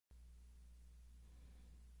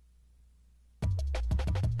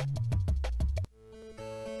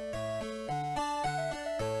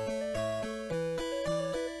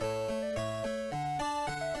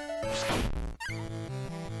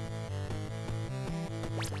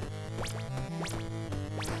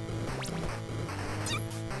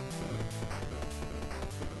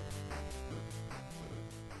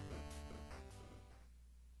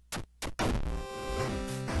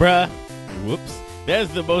Bruh. Whoops.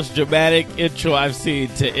 That's the most dramatic intro I've seen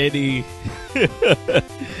to any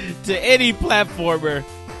to any platformer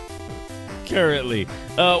currently.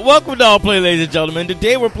 Welcome to All Play, ladies and gentlemen.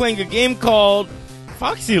 Today we're playing a game called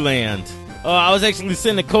FoxyLand. I was actually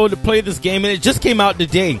sent a code to play this game, and it just came out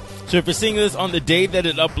today. So if you're seeing this on the day that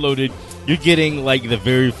it uploaded, you're getting like the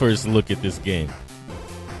very first look at this game.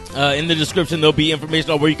 In the description, there'll be information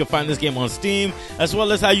on where you can find this game on Steam, as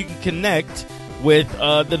well as how you can connect with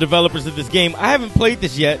the developers of this game. I haven't played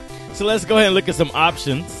this yet, so let's go ahead and look at some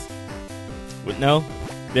options. No?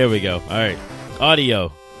 There we go. All right.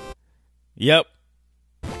 Audio. Yep.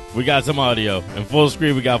 We got some audio. And full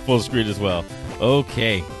screen, we got full screen as well.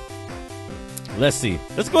 Okay. Let's see.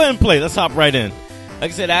 Let's go ahead and play. Let's hop right in.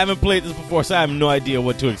 Like I said, I haven't played this before, so I have no idea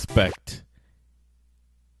what to expect.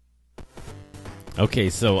 Okay,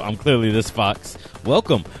 so I'm clearly this fox.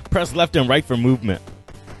 Welcome. Press left and right for movement.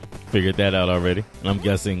 Figured that out already. And I'm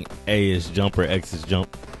guessing A is jump or X is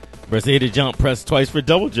jump. Press A to jump. Press twice for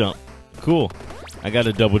double jump. Cool. I got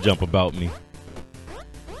a double jump about me.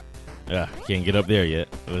 Can't get up there yet.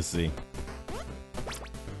 Let's see.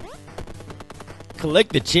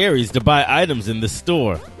 Collect the cherries to buy items in the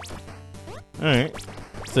store. Alright.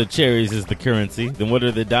 So cherries is the currency. Then what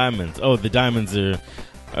are the diamonds? Oh, the diamonds are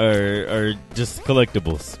just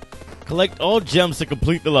collectibles. Collect all gems to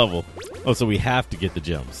complete the level. Oh, so we have to get the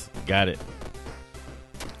gems. Got it.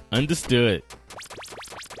 Understood.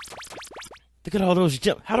 Look at all those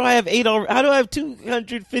gems. How do I have 8 already? How do I have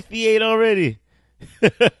 258 already?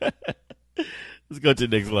 Let's go to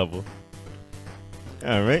the next level.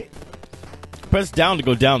 All right. Press down to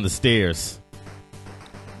go down the stairs.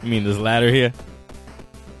 You mean this ladder here?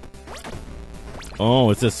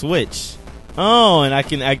 Oh, it's a switch. Oh, and I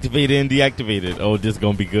can activate it and deactivate it. Oh, this is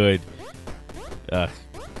going to be good.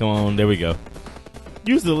 Come on, there we go.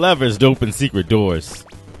 Use the levers to open secret doors.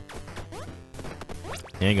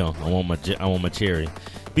 Hang on, I want my cherry.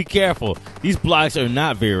 Be careful. These blocks are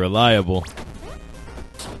not very reliable.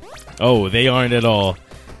 Oh, they aren't at all.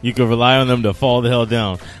 You can rely on them to fall the hell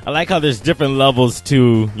down. I like how there's different levels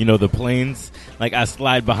to, the planes. Like I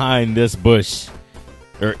slide behind this bush,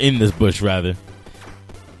 or in this bush rather.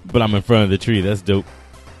 But I'm in front of the tree. That's dope.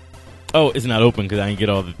 Oh, it's not open because I didn't get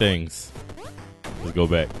all the things. Let's go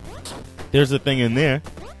back. There's a thing in there.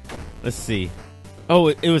 Let's see. Oh,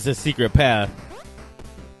 it was a secret path.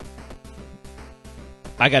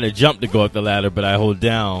 I got to jump to go up the ladder, but I hold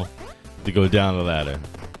down to go down the ladder.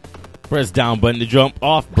 Press down button to jump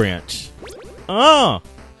off branch. Oh.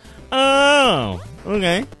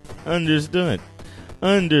 Okay. Understood.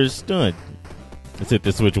 Let's hit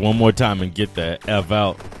the switch one more time and get the F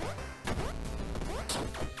out.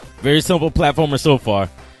 Very simple platformer so far.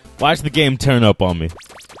 Watch the game turn up on me.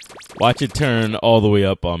 Watch it turn all the way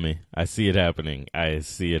up on me. I see it happening. Let's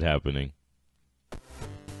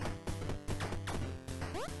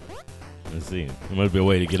see. There must be a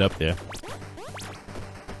way to get up there.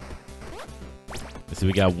 Let's see,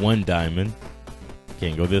 we got 1 diamond.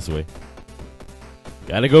 Can't go this way.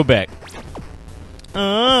 Gotta go back.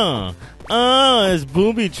 It's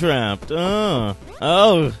booby trapped. Oh,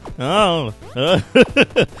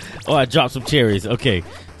 I dropped some cherries. Okay,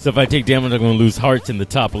 so if I take damage, I'm going to lose hearts in the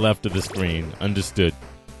top left of the screen. Understood.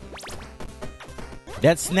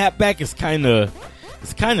 That snapback is kind of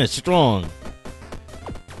strong.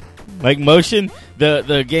 Like motion,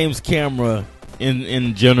 the game's camera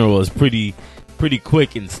in general is pretty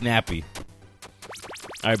quick and snappy.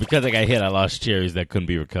 All right, because I got hit, I lost cherries that couldn't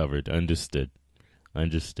be recovered. Understood.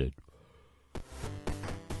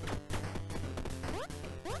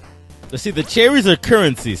 Let's see, the cherries are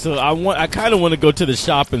currency, so I kind of want to go to the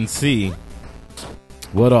shop and see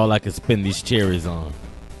what all I can spend these cherries on.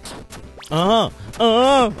 Oh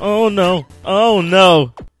no.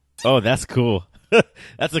 Oh, that's cool.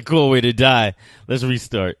 That's a cool way to die. Let's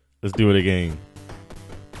restart. Let's do it again.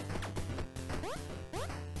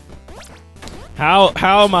 How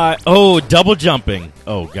am I? Oh, double jumping.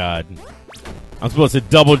 Oh God, I'm supposed to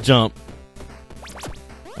double jump.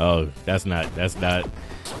 Oh, that's not.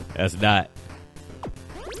 All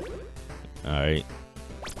right.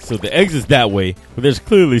 So the exit's that way, but there's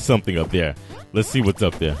clearly something up there. Let's see what's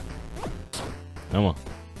up there. Come on.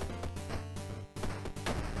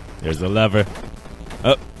 There's a lever.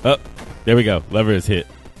 Up. There we go. Lever is hit.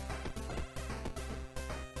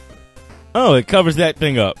 Oh, it covers that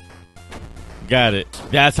thing up. Got it.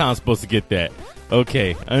 That's how I'm supposed to get that.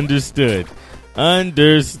 Okay. Understood.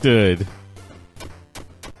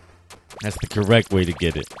 That's the correct way to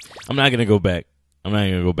get it. I'm not gonna go back. I'm not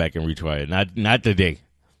gonna go back and retry it. Not today.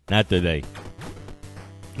 Not today.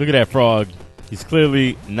 Look at that frog. He's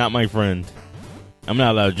clearly not my friend. I'm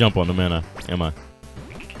not allowed to jump on him, am I?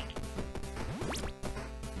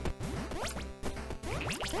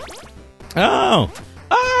 Oh!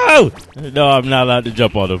 Oh! No, I'm not allowed to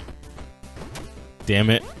jump on him. Damn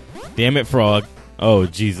it. Damn it, frog. Oh,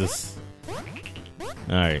 Jesus.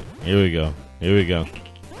 Alright, here we go. Here we go.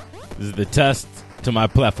 This is the test to my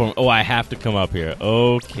platform. Oh, I have to come up here.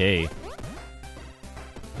 Okay.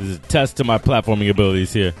 This is a test to my platforming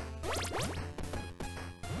abilities here.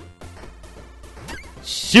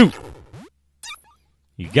 Shoot!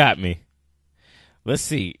 You got me. Let's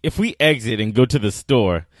see. If we exit and go to the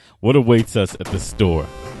store, what awaits us at the store?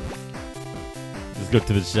 Let's go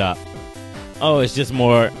to the shop. Oh, it's just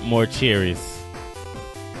more cherries.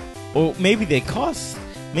 Oh, maybe they cost.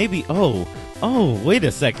 Maybe. Oh, wait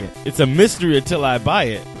a second. It's a mystery until I buy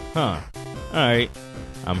it. Huh. All right.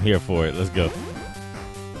 I'm here for it. Let's go.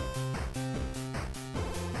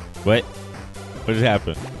 What? What just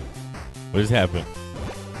happened? What just happened?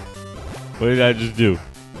 What did I just do?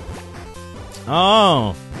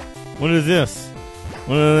 Oh. What is this?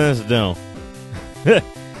 What does this do?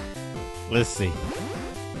 Let's see.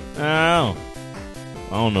 Oh. I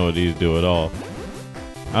don't know what these do at all.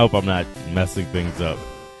 I hope I'm not messing things up.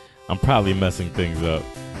 I'm probably messing things up.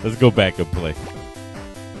 Let's go back and play.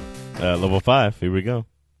 Level 5. Here we go.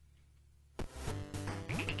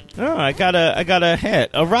 Oh, I got a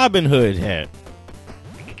hat, a Robin Hood hat.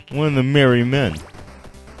 One of the merry men.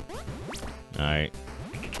 All right.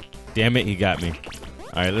 Damn it, he got me.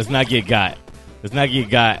 All right, let's not get got. Let's not get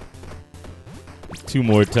got 2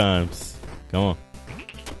 more times. Come on.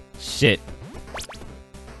 Shit.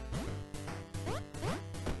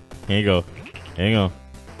 Here you go. Here you go.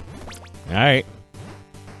 All right.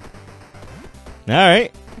 All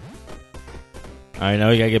right. All right, now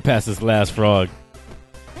we gotta get past this last frog.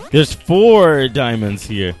 There's 4 diamonds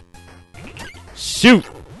here. Shoot.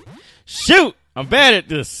 Shoot. I'm bad at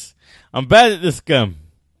this. I'm bad at this gum.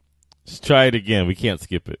 Let's try it again. We can't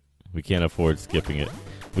skip it. We can't afford skipping it.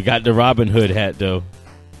 We got the Robin Hood hat, though.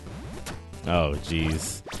 Oh,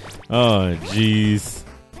 jeez. Oh, jeez.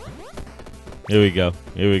 Here we go.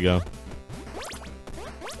 Here we go.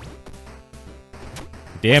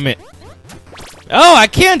 Damn it. Oh, I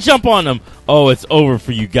can't jump on them. Oh, it's over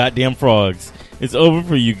for you goddamn frogs. It's over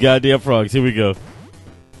for you goddamn frogs. Here we go.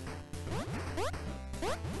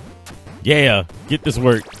 Yeah. Get this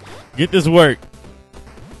work. Get this work.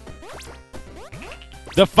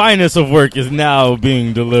 The finest of work is now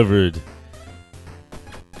being delivered.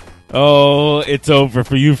 Oh, it's over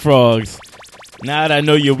for you frogs. Now that I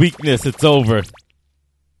know your weakness, it's over.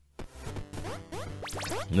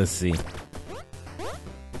 Let's see.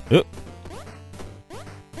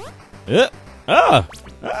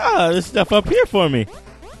 There's stuff up here for me.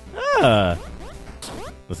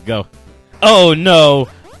 Let's go. Oh no.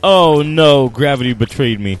 Oh no, gravity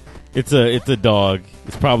betrayed me. It's a dog.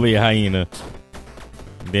 It's probably a hyena.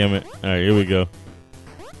 Damn it. All right, here we go.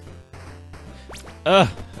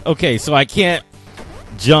 Okay, so I can't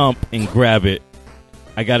jump and grab it.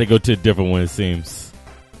 I got to go to a different one, it seems.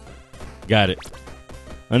 Got it.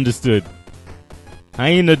 Understood.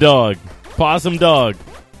 Hyena dog. Possum dog.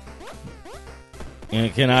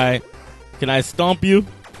 And can I stomp you?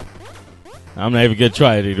 I'm not even going to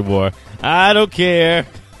try it anymore. I don't care.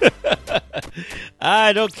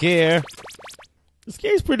 I don't care. This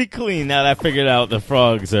game's pretty clean now that I figured out the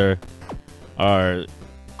frogs are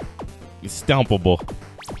stompable.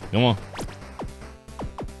 Come on.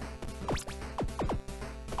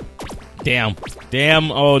 Damn.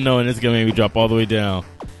 Damn. Oh no, and it's gonna make me drop all the way down.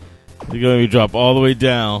 It's gonna make me drop all the way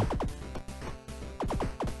down.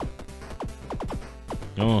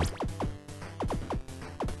 Come on.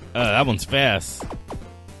 That one's fast.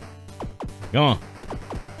 Come on.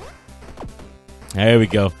 There we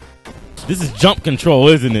go. This is jump control,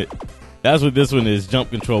 isn't it? That's what this one is,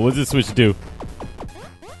 jump control. What does this switch do?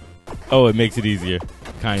 Oh, it makes it easier.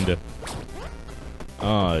 Kinda.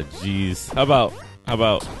 Oh, jeez. How about?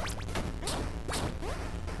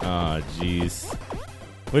 Oh, jeez.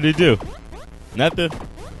 What did it do? Nothing?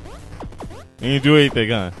 It didn't do anything,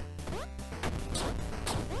 huh?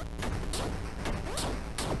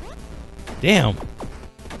 Damn.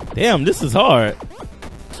 Damn, this is hard.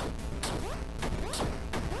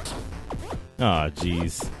 Oh,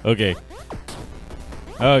 jeez. Okay.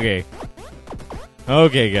 Okay.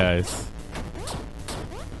 Okay, guys.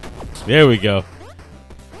 There we go.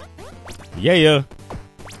 Yeah.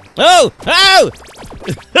 Oh! Oh!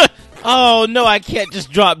 Oh, no, I can't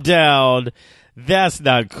just drop down. That's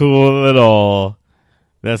not cool at all.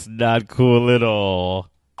 That's not cool at all.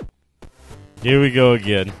 Here we go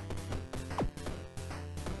again.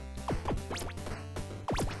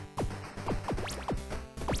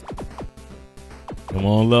 Come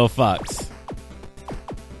on, little fox.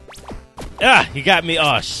 Ah, he got me.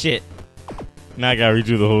 Oh, shit. Now I gotta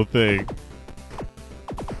redo the whole thing.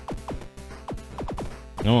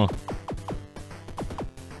 Come on.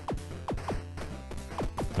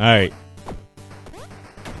 Alright.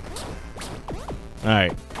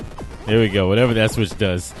 Alright. There we go. Whatever that switch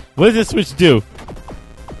does. What does this switch do?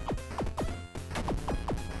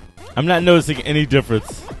 I'm not noticing any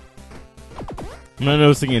difference. I'm not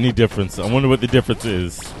noticing any difference. I wonder what the difference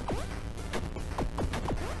is.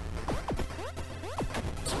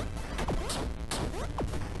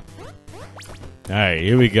 Alright,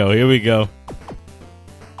 here we go. Here we go.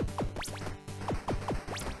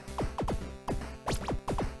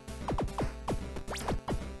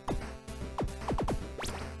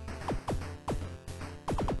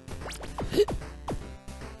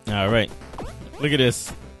 Alright. Look at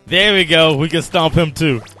this. There we go. We can stomp him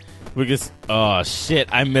too. We can. Oh shit!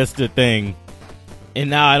 I missed the thing, and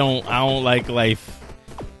now I don't like life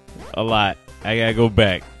a lot. I gotta go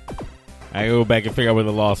back. I gotta go back and figure out where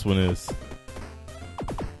the lost one is.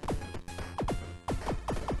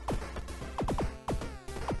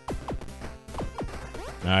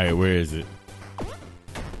 All right, where is it?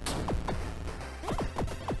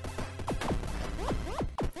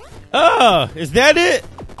 Oh, is that it?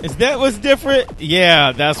 Is that what's different?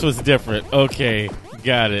 Yeah, that's what's different. Okay,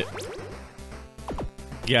 got it.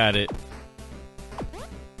 Got it.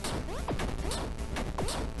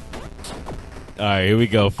 Alright, here we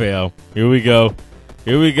go, fail. Here we go.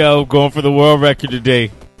 Here we go. Going for the world record today.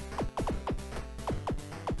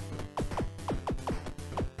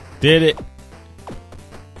 Did it.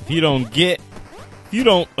 If you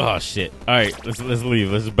don't oh shit. Alright, let's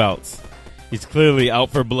leave. Let's bounce. He's clearly out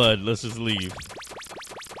for blood. Let's just leave.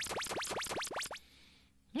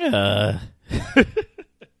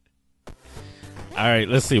 Alright,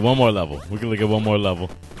 let's see. One more level. We can look at one more level.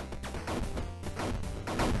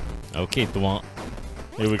 Okay, Thwomp.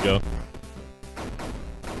 Here we go.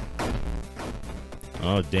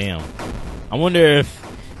 Oh, damn. I wonder if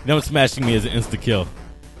them smashing me is an insta-kill.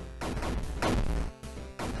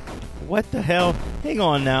 What the hell? Hang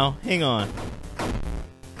on now. Hang on.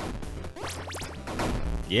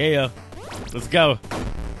 Yeah. Let's go.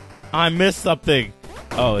 I missed something.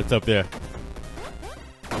 Oh, it's up there.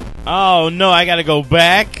 Oh, no. I gotta go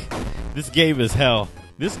back. This game is hell.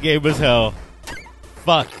 This game is hell.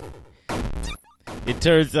 Fuck. It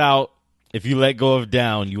turns out if you let go of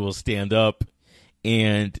down, you will stand up.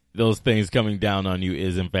 And those things coming down on you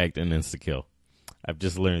is, in fact, an insta-kill. I've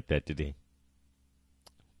just learned that today.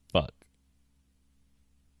 Fuck.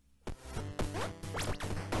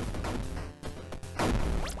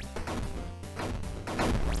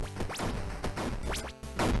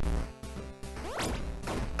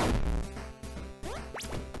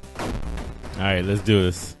 Alright, let's do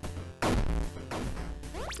this.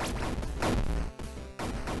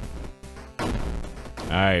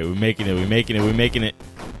 Alright, we're making it.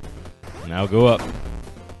 Now go up.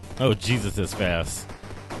 Oh, Jesus, that's fast.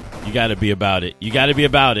 You gotta be about it.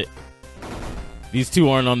 These two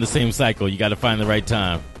aren't on the same cycle. You gotta find the right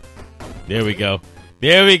time. There we go.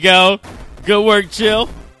 Good work, Chill.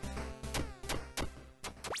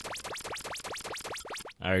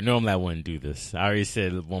 Alright, normally I wouldn't do this. I already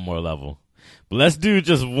said one more level. But let's do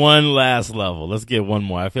just one last level. Let's get one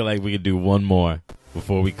more. I feel like we could do one more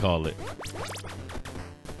before we call it.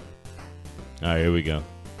 Alright, here we go.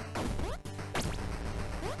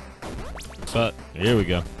 But here we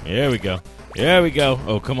go.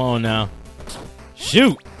 Oh, come on now.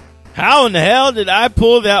 Shoot! How in the hell did I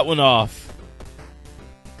pull that one off?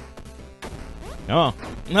 Oh,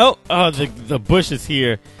 no. Oh, the bushes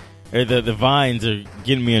here, or the vines are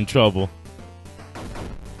getting me in trouble.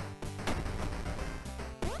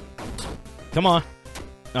 Come on.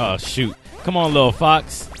 Oh, shoot. Come on, little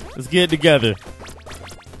fox. Let's get it together.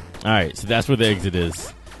 Alright, so that's where the exit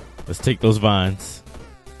is. Let's take those vines.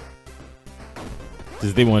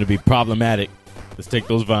 Because they want to be problematic. Let's take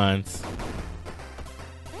those vines.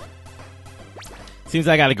 Seems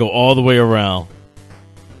like I gotta go all the way around.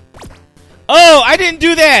 Oh, I didn't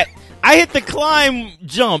do that! I hit the climb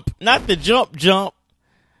jump, not the jump.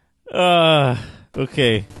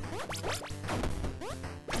 Okay.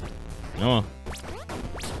 Come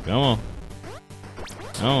on.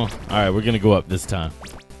 Alright, we're gonna go up this time.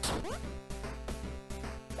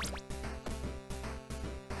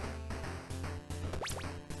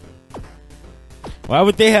 Why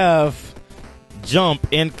would they have jump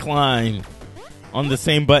and climb on the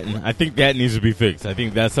same button. I think that needs to be fixed. I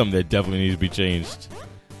think that's something that definitely needs to be changed.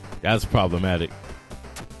 That's problematic.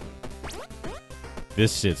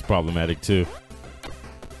 This shit's problematic too.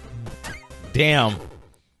 Damn.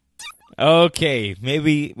 Okay,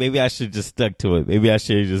 maybe I should just stuck to it. Maybe I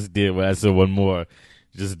should have just did what I said one more.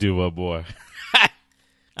 Just do one more.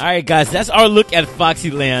 All right, guys, that's our look at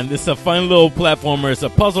FoxyLand. It's a fun little platformer. It's a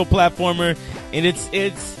puzzle platformer, and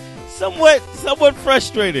it's somewhat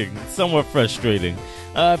frustrating. Somewhat frustrating.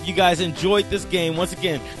 If you guys enjoyed this game, once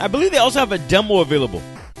again, I believe they also have a demo available.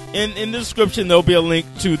 In the description, there'll be a link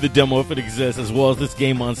to the demo if it exists, as well as this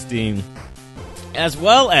game on Steam, as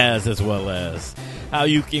well as how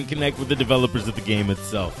you can connect with the developers of the game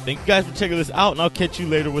itself. Thank you guys for checking this out, and I'll catch you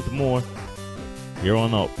later with more here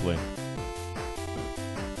on Outplay.